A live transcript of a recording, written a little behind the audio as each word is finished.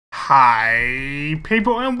Hi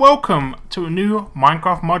people and welcome to a new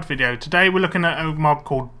Minecraft mod video. Today we're looking at a mod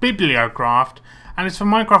called Bibliocraft and it's for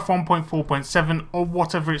Minecraft 1.4.7 or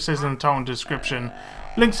whatever it says in the title and description.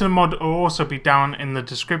 Links to the mod will also be down in the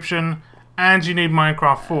description, and you need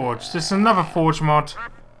Minecraft Forge. This is another Forge mod.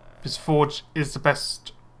 This Forge is the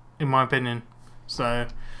best in my opinion. So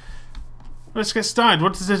let's get started.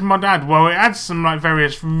 What does this mod add? Well, it adds some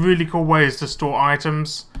various really cool ways to store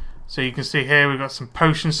items. So you can see here we've got some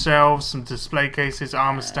potion shelves, some display cases,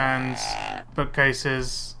 armor stands,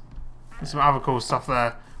 bookcases, and some other cool stuff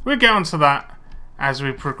there. We'll get onto that as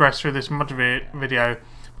we progress through this mod video.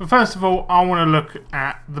 But first of all, I want to look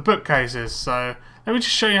at the bookcases. So let me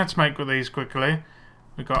just show you how to make these quickly.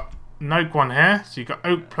 We've got an oak one here, so you've got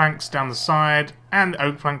oak planks down the side and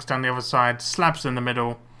oak planks down the other side, slabs in the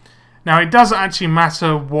middle. Now it doesn't actually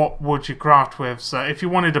matter what wood you craft with, so if you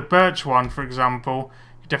wanted a birch one for example,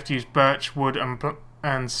 you'd have to use birch, wood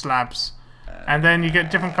and slabs. And then you get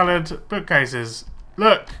different coloured bookcases.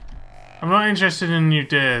 Look! I'm not interested in new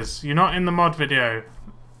deers. You're not in the mod video.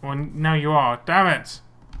 Well, now you are. Damn it!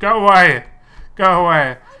 Go away! Go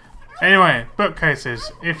away! Anyway,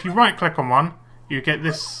 bookcases. If you right click on one, you get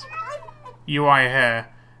this UI here.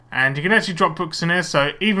 And you can actually drop books in here,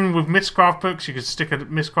 so even with Mistcraft books, you could stick a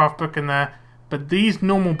Mistcraft book in there. But these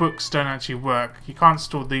normal books don't actually work. You can't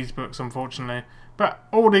store these books, unfortunately. But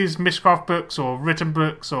all these Mistcraft books, or written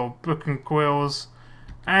books, or book and quills,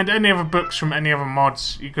 and any other books from any other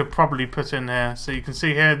mods, you could probably put in here. So you can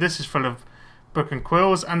see here, this is full of book and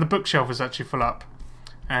quills, and the bookshelf is actually full up.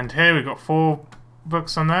 And here we've got 4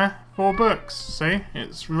 books on there. 4 books, see?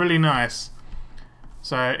 It's really nice.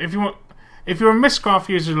 So if you're a Mistcraft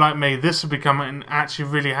user like me, this will become actually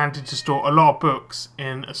really handy to store a lot of books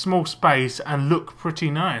in a small space and look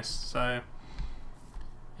pretty nice. So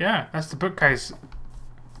yeah, that's the bookcase.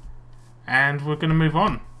 And we're going to move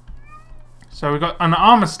on. So we've got an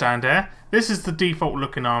armor stand here. This is the default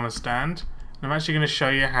looking armor stand. I'm actually going to show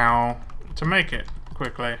you how to make it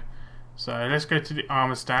quickly. So let's go to the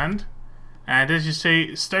armor stand. And as you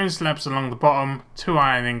see, stone slabs along the bottom, 2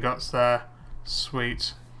 iron ingots there.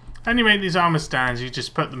 Sweet. And you make these armor stands, you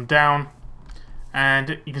just put them down.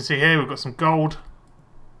 And you can see here we've got some gold,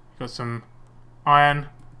 got some iron,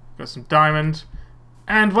 got some diamond.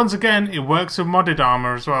 And once again, it works with modded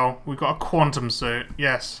armor as well. We've got a quantum suit,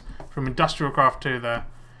 yes, from Bibliocraft 2 there.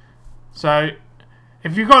 So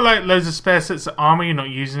if you've got loads of spare sets of armor you're not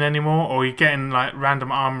using anymore, or you're getting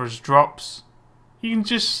random armor as drops, you can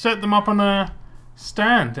just set them up on a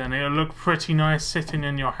stand and it'll look pretty nice sitting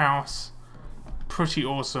in your house. Pretty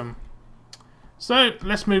awesome. So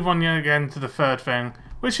let's move on again to the third thing,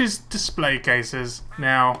 which is display cases.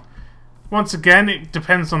 Now, once again, it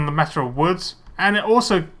depends on the matter of wood, and it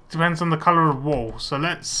also depends on the colour of the wall. So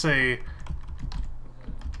let's see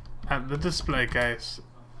at the display case.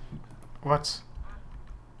 What?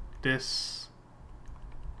 This?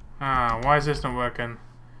 Why is this not working?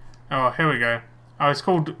 Oh, here we go. Oh, it's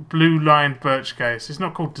called blue lined birch case. It's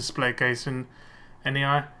not called display case in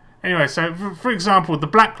NEI. Anyway, so for example, the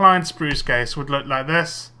black line spruce case would look like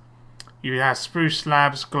this. You have spruce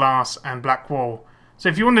slabs, glass, and black wall. So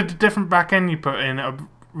if you wanted a different back end, you put in a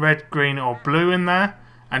red, green, or blue in there.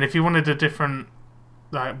 And if you wanted a different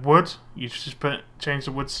wood, you just change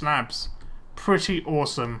the wood slabs. Pretty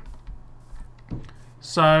awesome.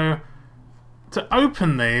 So to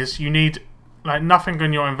open these, you need nothing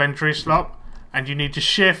on your inventory slot, and you need to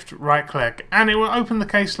shift right click, and it will open the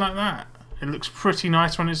case like that. It looks pretty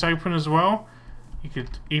nice when it's open as well. You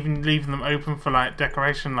could even leave them open for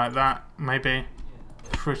decoration like that, maybe.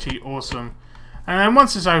 Pretty awesome. And then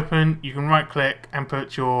once it's open, you can right click and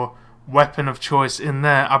put your weapon of choice in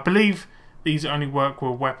there. I believe these only work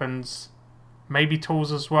with weapons, maybe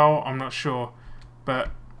tools as well, I'm not sure. But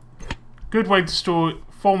good way to store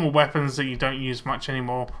formal weapons that you don't use much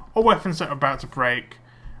anymore, or weapons that are about to break.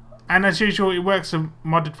 And as usual, it works with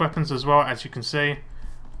modded weapons as well, as you can see.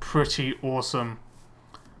 Pretty awesome.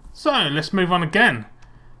 So let's move on again.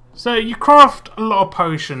 So you craft a lot of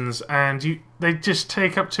potions and they just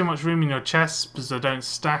take up too much room in your chests because they don't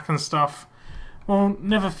stack and stuff. Well,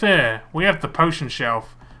 never fear, we have the potion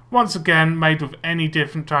shelf, once again made with any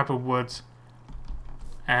different type of wood.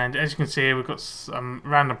 And as you can see here, we've got some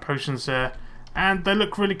random potions here, and they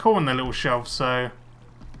look really cool on their little shelves. So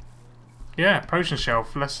yeah, potion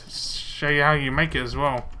shelf. Let's show you how you make it as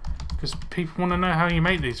well, because people want to know how you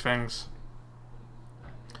make these things.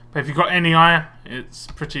 But if you've got any iron, it's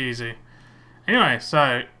pretty easy. Anyway,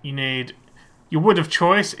 so you need your wood of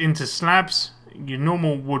choice into slabs, your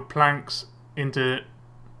normal wood planks into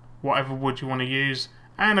whatever wood you want to use,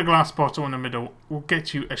 and a glass bottle in the middle will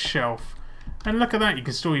get you a shelf. And look at that, you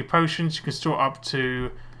can store your potions. You can store up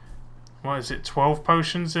to, what is it, 12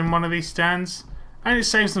 potions in one of these stands. And it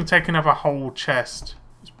saves them taking up a whole chest.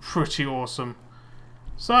 It's pretty awesome.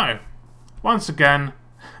 So, once again,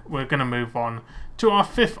 we're going to move on to our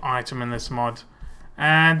 5th item in this mod.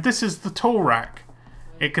 And this is the tool rack.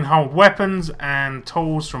 It can hold weapons and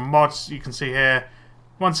tools from mods you can see here.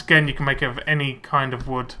 Once again, you can make it of any kind of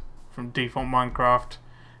wood from default Minecraft.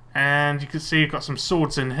 And you can see you've got some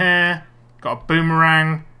swords in here. Got a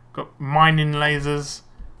boomerang. Got mining lasers.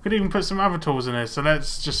 Could even put some other tools in here. So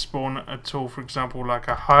let's just spawn a tool, for example, like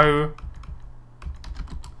a hoe.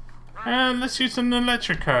 And let's use an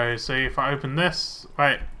electric hoe. So if I open this,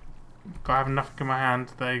 wait, gotta have nothing in my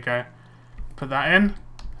hand. There you go. Put that in.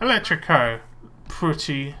 Electric hoe.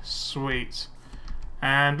 Pretty sweet.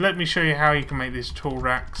 And let me show you how you can make these tool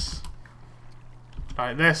racks.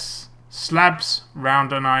 Like this. Slabs,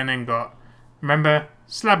 round and iron ingot. Remember,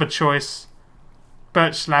 slab of choice.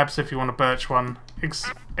 Birch slabs if you want a birch one.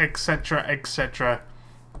 Etc, etc.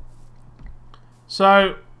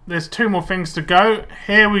 So, there's 2 more things to go.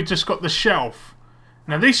 Here we've just got the shelf.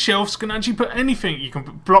 Now these shelves can actually put anything. You can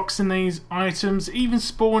put blocks in these, items, even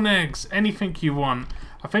spawn eggs. Anything you want.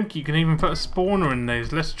 I think you can even put a spawner in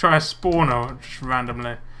these. Let's try a spawner just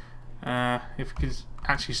randomly. If it could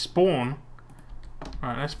actually spawn.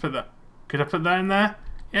 Right, let's put that. Could I put that in there?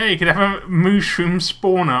 Yeah, you could have a mushroom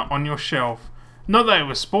spawner on your shelf. Not that it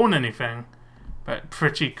would spawn anything, but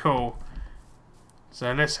pretty cool.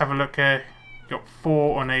 So let's have a look here. Got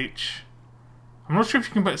 4 on each. I'm not sure if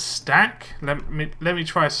you can put a stack. Let me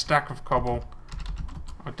try a stack of cobble.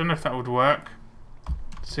 I don't know if that would work.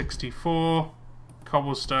 64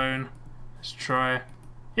 cobblestone. Let's try.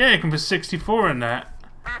 Yeah, you can put 64 in there.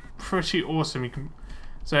 Pretty awesome. You can.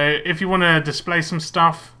 So if you want to display some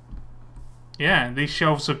stuff, yeah, these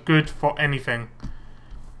shelves are good for anything.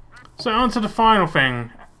 So on to the final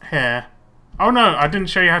thing here. Oh no, I didn't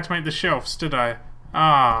show you how to make the shelves, did I?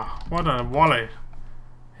 Ah, what a wally.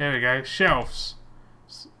 Here we go, shelves.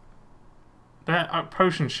 They're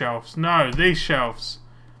potion shelves. No, these shelves.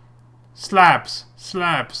 Slabs,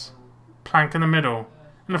 slabs. Plank in the middle.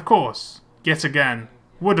 And of course, yet again,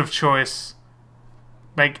 wood of choice.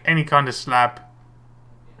 Make any kind of slab.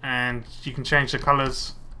 And you can change the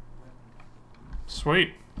colours.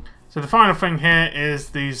 Sweet. So the final thing here is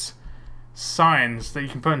these signs that you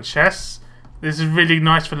can put in chests. This is really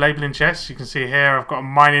nice for labelling chests. You can see here I've got a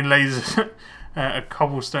mining laser, a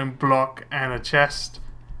cobblestone block and a chest.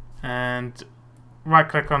 And right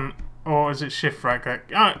click on, or is it shift right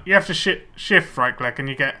click? Oh, you have to shift right click and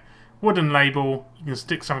you get wooden label. You can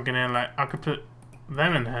stick something in here, like I could put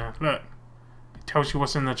them in here. Look, it tells you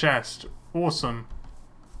what's in the chest. Awesome.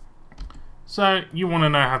 So you want to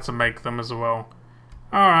know how to make them as well.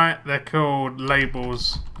 Alright, they're called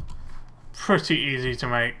labels. Pretty easy to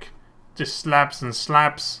make. Just slabs and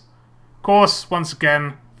slabs. Of course, once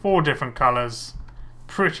again, 4 different colours.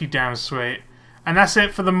 Pretty damn sweet. And that's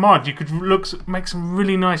it for the mod. You could make some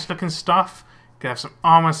really nice looking stuff. You could have some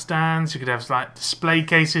armour stands. You could have like display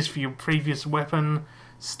cases for your previous weapon.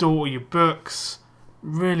 Store your books.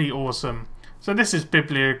 Really awesome. So this is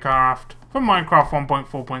Bibliocraft for Minecraft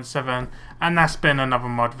 1.4.7. And that's been another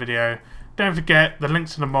mod video. Don't forget the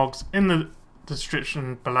links to the mods in the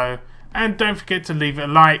description below. And don't forget to leave a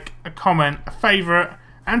like, a comment, a favourite,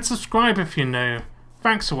 and subscribe if you're new.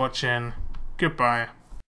 Thanks for watching. Goodbye.